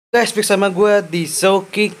Guys, bersama gue di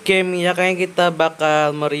Zoki Game ya, kayaknya kita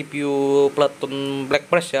bakal mereview Platoon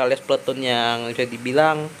Black ya, alias Platoon yang bisa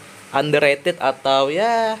dibilang underrated atau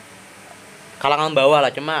ya kalangan bawah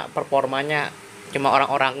lah, cuma performanya cuma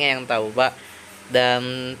orang-orangnya yang tahu, Pak.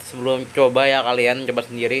 Dan sebelum coba ya, kalian coba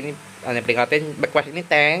sendiri. Ini aneh peringatin, Black ini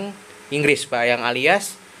tank Inggris, Pak, yang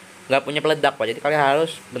alias nggak punya peledak, Pak. Jadi kalian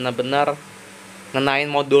harus benar-benar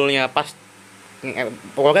ngenain modulnya pas.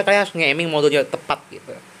 Pokoknya kalian harus nge-aiming modulnya tepat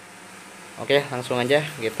gitu. Oke, langsung aja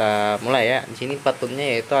kita mulai ya. Di sini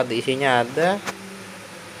platunnya yaitu ada isinya, ada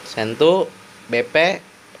Sentu, BP,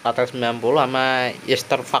 AT90 sama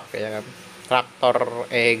Yesterfuck ya kan. Traktor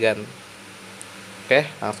Egan. Oke,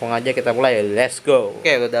 langsung aja kita mulai. Let's go. Oke,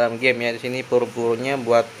 udah dalam game ya. Di sini peluru-pelurunya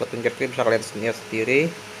buat platun kecil bisa kalian lihat sendiri.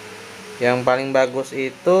 Yang paling bagus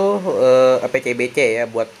itu APCBC ya,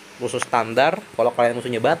 buat khusus standar. Kalau kalian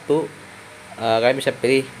musuhnya batu, kalian bisa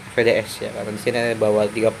pilih VDS ya, karena di sini ada bawa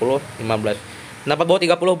 30 15. Kenapa bawa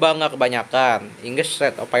 30? Bang, nggak kebanyakan. Inggris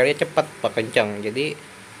set of fire-nya cepat, Pak, kencang. Jadi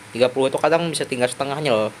 30 itu kadang bisa tinggal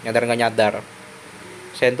setengahnya loh, nyadar nggak nyadar.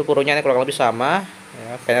 Sen tuh kurunya kurang lebih sama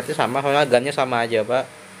ya, penalti sama, soalnya gunnya sama aja, Pak.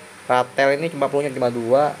 Ratel ini cuma pelurunya cuma 2,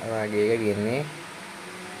 nah kayak gini.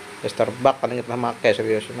 Buck kan kita pakai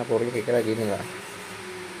serius, nah pelurunya kira-kira gini lah.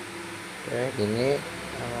 Oke, gini.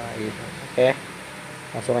 Nah, gitu. Oke.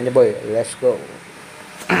 Langsung aja boy, let's go.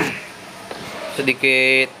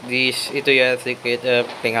 Sedikit itu ya, sedikit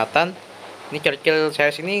peringatan. Ini Churchill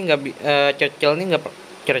series ini nggak Churchill ini nggak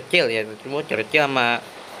Churchill ya, cuma Churchill sama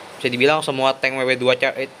bisa dibilang semua tank WW2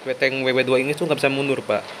 tank WW2 ini tuh nggak bisa mundur,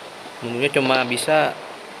 Pak. Mundurnya cuma bisa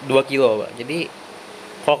 2 kilo, Pak. Jadi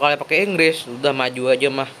kalau kalian pakai Inggris udah maju aja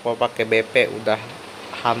mah, kalau pakai BP udah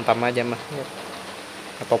hantam aja mah.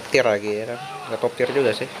 Top tier lagi ya kan, nggak top tier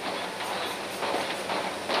juga sih,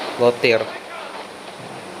 low tier.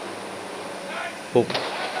 Boom.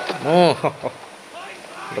 Oh,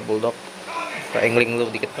 ada bulldog. Kita angling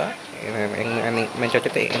dulu dikit, Pak. Main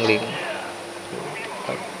cocoknya angling.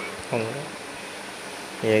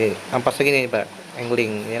 Ya, ampas segini, Pak.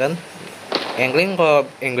 Angling, ya kan? Angling, kalau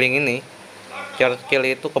angling ini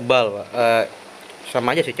Churchill itu kebal, Pak.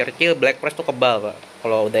 Sama aja sih, Churchill Black Press tuh kebal, Pak.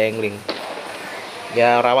 Kalau udah angling.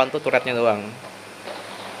 Ya rawan tuh turretnya doang.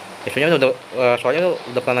 Biasanya soalnya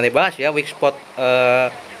udah pernah dibahas ya, weak spot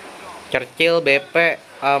Churchill, BP,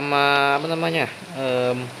 sama apa namanya?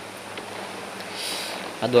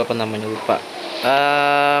 Aduh, apa namanya, lupa.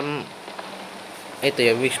 Itu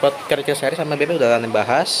ya, weak spot Churchill series sama BP udah kalian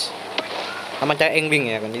bahas. Sama cara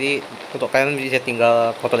angling ya kan. Jadi untuk kalian bisa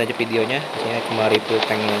tinggal tonton aja videonya. Ini cuma review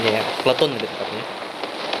tanknya aja ya. Platoon gitu tepatnya.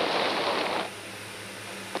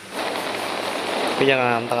 Tapi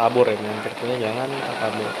jangan takabur ya, Churchillnya jangan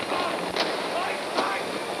takabur.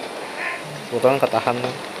 Kebetulan ketahan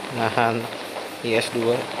nahan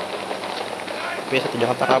IS2. Tapi satu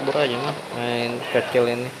jangan takabur aja mah main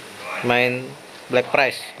Churchill ini, main Black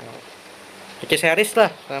Price CC series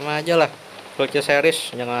lah, sama aja lah. CC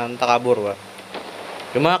series jangan takabur, Pak.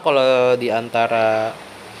 Cuma kalau di antara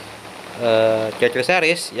CC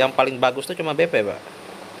series yang paling bagus tuh cuma BP, Pak.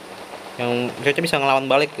 Yang bisa ngelawan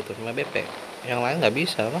balik gitu cuma BP, yang lain nggak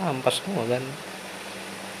bisa, lah ampas semua kan.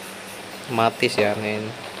 Mati sih aneh,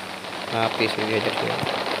 mati sih dia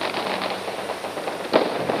jadi.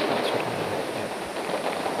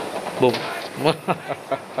 Boom.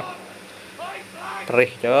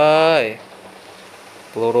 Perih coy,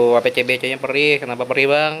 peluru APCBC nya perih. Kenapa perih,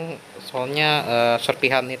 Bang? Soalnya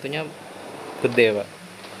serpihan itunya gede, Pak.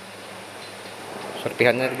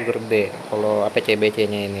 Serpihannya juga gede kalau APCBC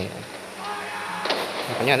nya ini,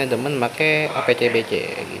 makanya aneh demen pakai APCBC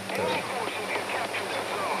gitu.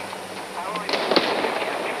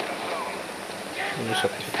 Ini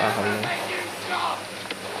serpihan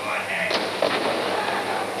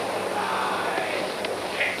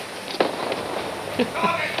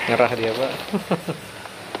nyerah dia, Pak.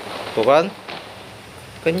 Tuh kan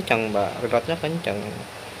kencang, Pak, reloadnya kencang.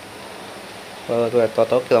 Kalau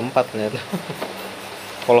tuh kill 4 ternyata.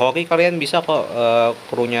 Kalau hoki kalian bisa kok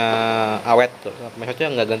krunya awet tuh,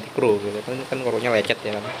 maksudnya nggak ganti kru gitu kan krunya lecet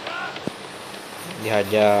ya kan.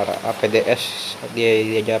 Dihajar APDS,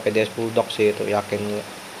 dihajar APDS bulldog sih itu, yakin gue.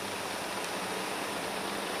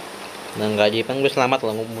 Nah nggak aja kan gue selamat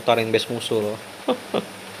loh muterin base musuh loh.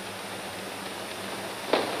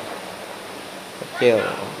 Kecil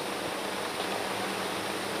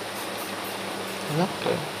enak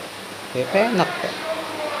ya, DP enak ya.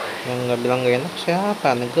 Yang nggak bilang gak enak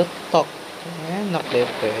siapa? Negetok enak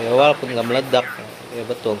DP ya, walaupun nggak meledak ya.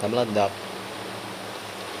 Betul, nggak meledak,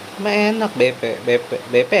 enak.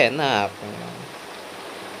 BP enak.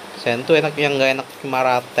 Sentu enak, yang nggak enak cuma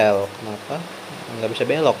ratel. Kenapa? nggak bisa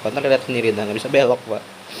belok, pak. Ntar lihat sendiri, dah nggak bisa belok, pak.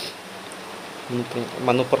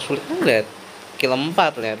 Manuver sulit lihat. Kill 4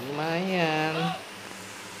 lihat, lumayan.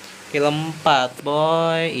 Kill 4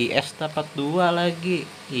 boy. IS dapat 2 lagi.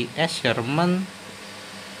 IS Sherman.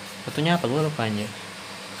 Satunya apa, gue lupa aja.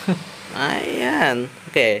 Lumayan.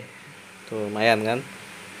 Oke. Tuh lumayan kan.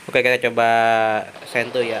 Oke, kita coba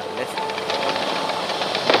sentuh ya, guys.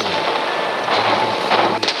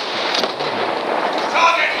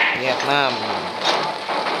 Vietnam.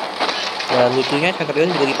 Ya lucunya Centurion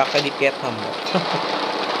juga dipakai di Vietnam.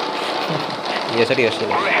 Iya serius sih.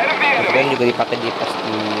 Centurion juga dipakai di pas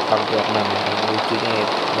di perang Vietnam. Lucunya ya,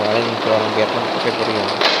 kalian orang Vietnam pakai Centurion.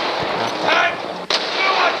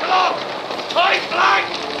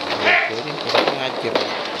 Ini kita ngacir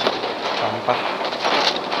sampah.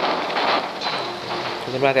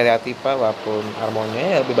 Cuma hati-hati pak, walaupun armornya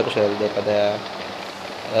ya lebih bagus daripada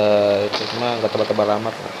itu, cuma nggak tebal-tebal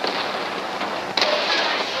amat.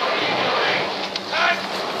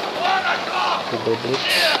 Double blitz.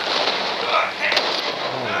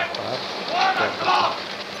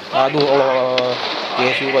 Aduh, Allah,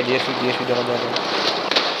 Jesse pak, Jesse jangan.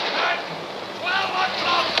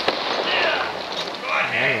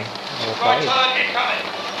 Ngapain?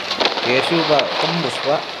 Jesse pak, tembus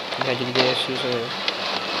pak. Nggak jadi Jesse saya.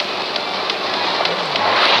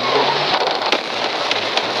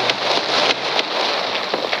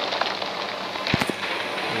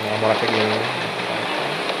 Mau rasa gini.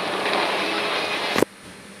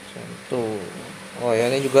 Tuh. Oh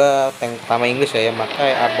ya, ini juga tank utama Inggris ya,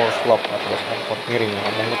 pakai armor slop atau armor miring,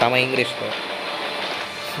 armor utama Inggris ya.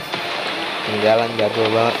 Tinggalan jago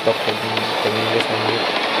banget dok tank Inggris nanti.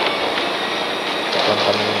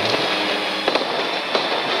 Tonton ini.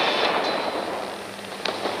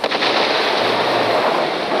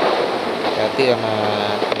 Hati sama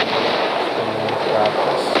ke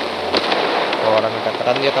atas. Kalau orang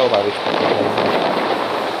katakan dia tahu baru seperti itu.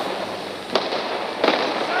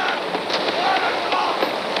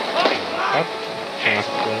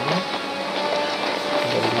 Tengah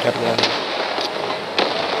udah lincah banget.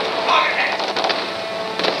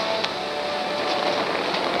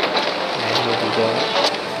 Nah ini juga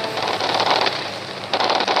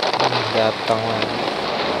datang lagi.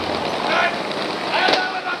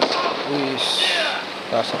 Wis,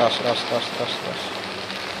 ras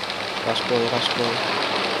bol.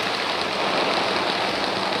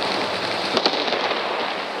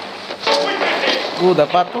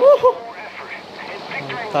 Dapat.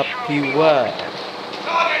 Mantap jiwa.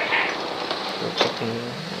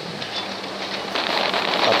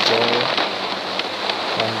 Apel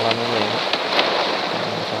pelan-pelan aja ya.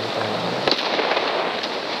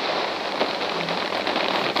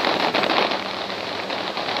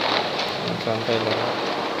 Santai lah.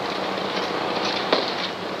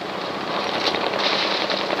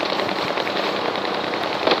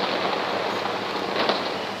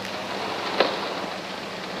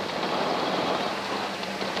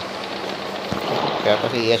 Kayak apa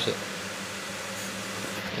sih, yes ya.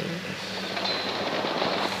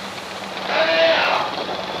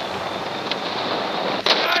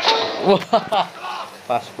 Wah,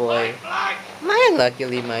 pas boy. Main lagi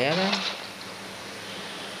 5 ya kan.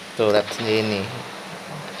 Tuh lihat sendiri nih.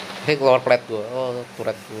 Ini keluar plate gua. Oh,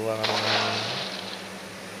 turret gua karena.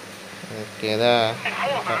 Oke dah.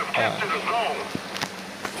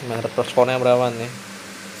 Gimana responnya berapa nih?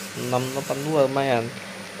 682 lumayan.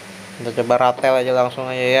 Kita coba ratel aja langsung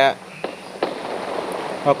aja ya.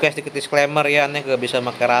 Oke, sedikit disclaimer ya, aneh gak bisa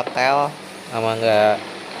pakai ratel, sama nggak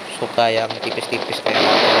suka yang tipis-tipis kayak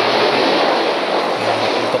ratel.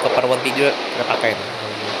 Untuk keperluan video kita pakai.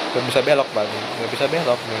 Gak bisa belok bang, gak bisa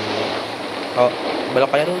belok. Kalau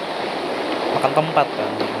belok aja tuh makan tempat kan.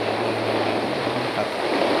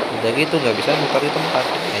 Udah gitu nggak bisa muter di tempat.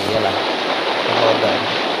 Ya iyalah, roda.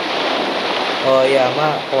 Oh ya,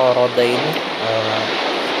 kalau roda ini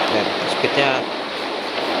speednya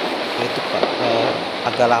itu pak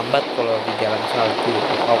agak lambat kalau di jalan salju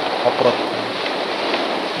off-road.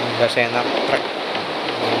 Nggak seenak trek,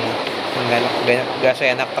 nggak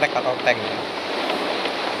seenak trek atau tank.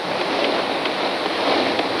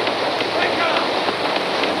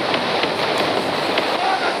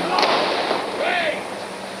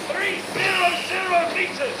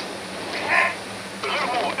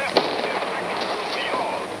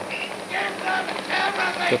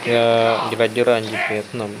 Tutupnya jera-jera anjing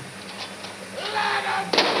Vietnam.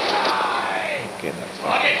 Oke,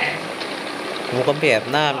 bukan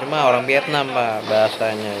Vietnam, cuma orang Vietnam pak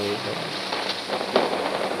bahasanya gitu.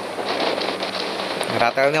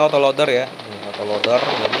 Ratel ini autoloader ya, autoloader,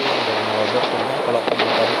 jadi dengan loader cuma kalau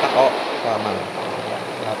kemudian KO aman.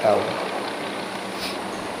 Ratel.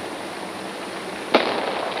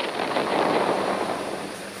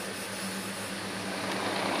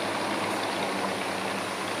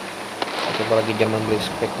 apalagi zaman beli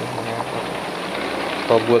speknya ya.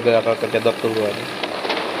 Kalau gue gak akan kerja dok duluan.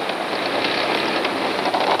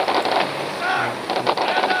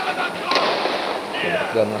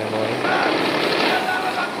 Gunner yang lain.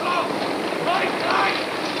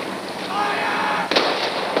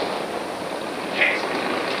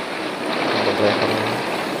 Ada driver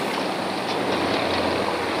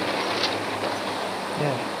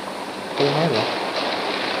ya, lumayan lah.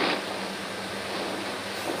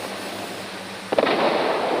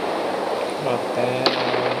 Hotel.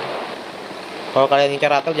 Kalau kalian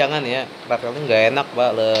ngincar hotel jangan ya, hotel itu nggak enak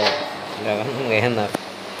pak le, jangan, nggak enak.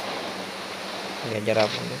 Diajar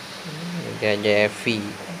apa nih? Diajar Evi.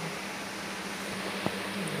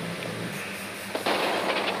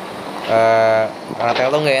 Hotel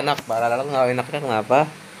tuh nggak enak pak, hotel tuh nggak enaknya kenapa?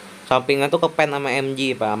 Sampingnya tuh kepen sama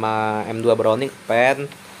MG pak, sama M2 Browning kepen.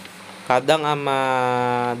 Kadang sama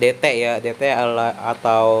DT ya, DT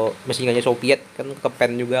atau mesin ganja Soviet kan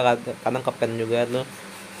kepen juga, kadang kepen juga tuh.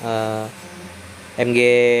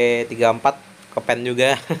 MG34 kepen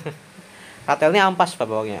juga. Katelnya ampas pak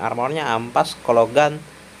bawahnya, armornya ampas, kalau gun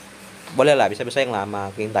boleh lah, bisa yang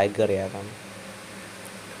lama King Tiger ya kan.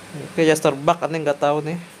 Oke, just terbak aneh nggak tahu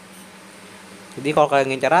nih. Jadi kalau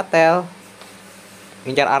kalian ngincar atel,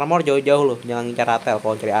 ngincar armor jauh-jauh loh, jangan ngincar atel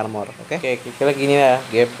kalau cari armor. Oke, kira gini ya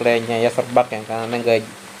gameplaynya ya, serbak ya, karena nggak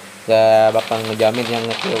bakal ngejamin yang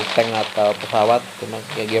nge-kill tank atau pesawat, cuma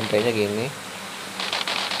kayak gameplaynya gini.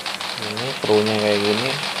 Ini krunya kayak gini.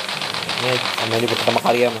 Ini namanya juga pertama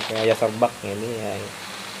kali ya makanya ya serbak ini ya.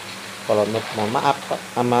 Kalau noob mohon maaf pak,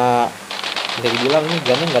 sama bisa dibilang ini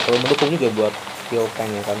gunnya nggak terlalu mendukung juga buat kill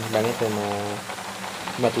tank ya kan, banyak cuma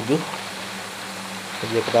 7.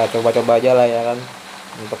 Jadi kita coba-coba aja lah ya kan,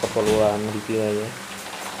 untuk keperluan review aja.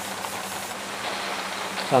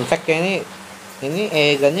 Fun fact ya, ini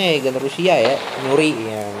gunnya gun Rusia ya,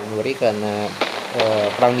 nyuri karena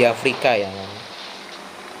perang di Afrika ya kan.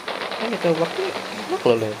 Itu waktu enak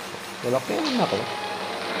loh, waktu enak loh.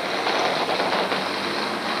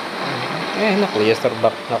 Enak loh ya terbak,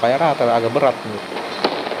 nggak kayak rata, agak berat nih.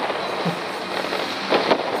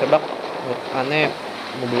 Terbak aneh,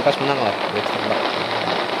 mobilitas menang lah ya terbak.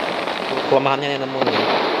 Kelemahannya yang nemu nih,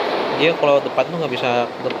 dia kalau depan tuh nggak bisa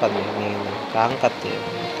ke depan ya, ini keangkat ya,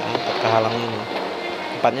 keangkat, kehalang ini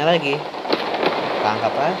depannya lagi,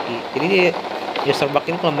 keangkat lagi, jadi dia terbak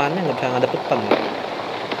ini kelemahannya nggak bisa ngadep depan ya.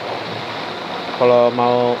 Kalau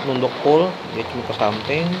mau nunduk full dia cuma ke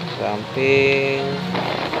samping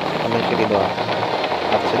kanan kiri doang,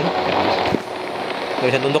 atas ini nggak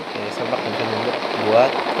bisa nunduk ya, serbak nggak bisa nunduk buat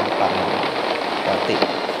ke depan berarti.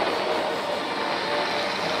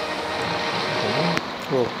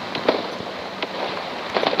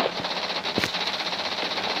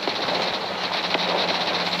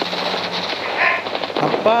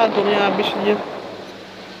 Apa turunnya habis aja,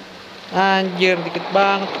 anjir dikit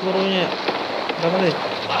banget turunnya. Berapa nih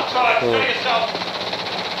tuh,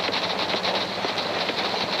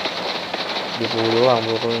 20 doang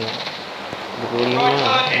turunnya, 25.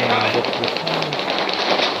 Nah, 20.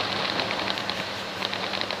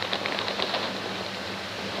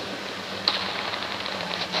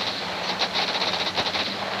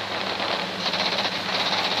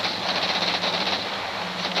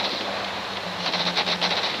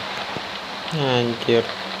 Anjir,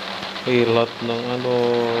 reload dong,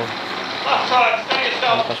 aduh.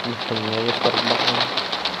 Pas bener aja terbang.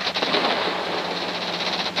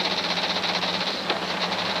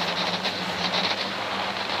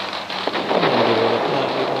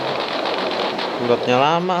 Reloadnya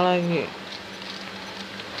lama lagi.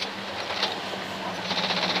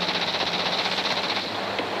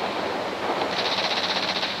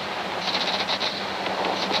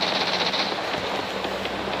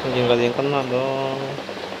 Jangan ada yang kena dong.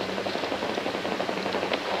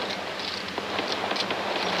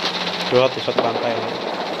 Dua tuh satu lantai.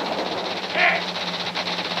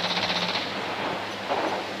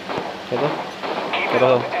 Coba.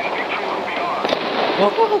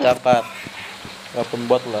 Oh, kok dapat?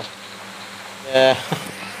 Walaupun bot lah. Ya.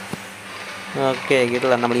 Oke,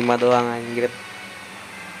 gitu lah, 65 doang anjir.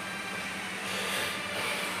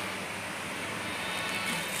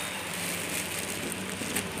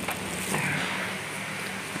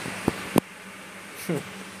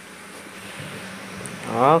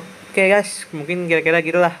 Oke guys, mungkin kira-kira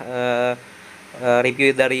gitulah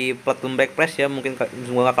review dari Platoon Black ya. Mungkin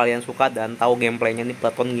semoga kalian suka dan tahu gameplaynya nih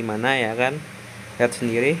Platoon gimana ya kan. Lihat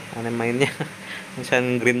sendiri aneh mainnya.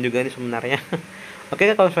 Misalnya green juga nih sebenarnya.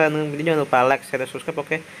 Oke, kalau kalian video jangan lupa like, share, dan subscribe.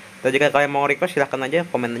 Oke. Dan jika kalian mau request silahkan aja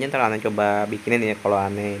komen aja, ntar aneh coba bikinin ya kalau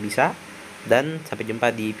aneh bisa. Dan sampai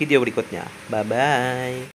jumpa di video berikutnya. Bye bye.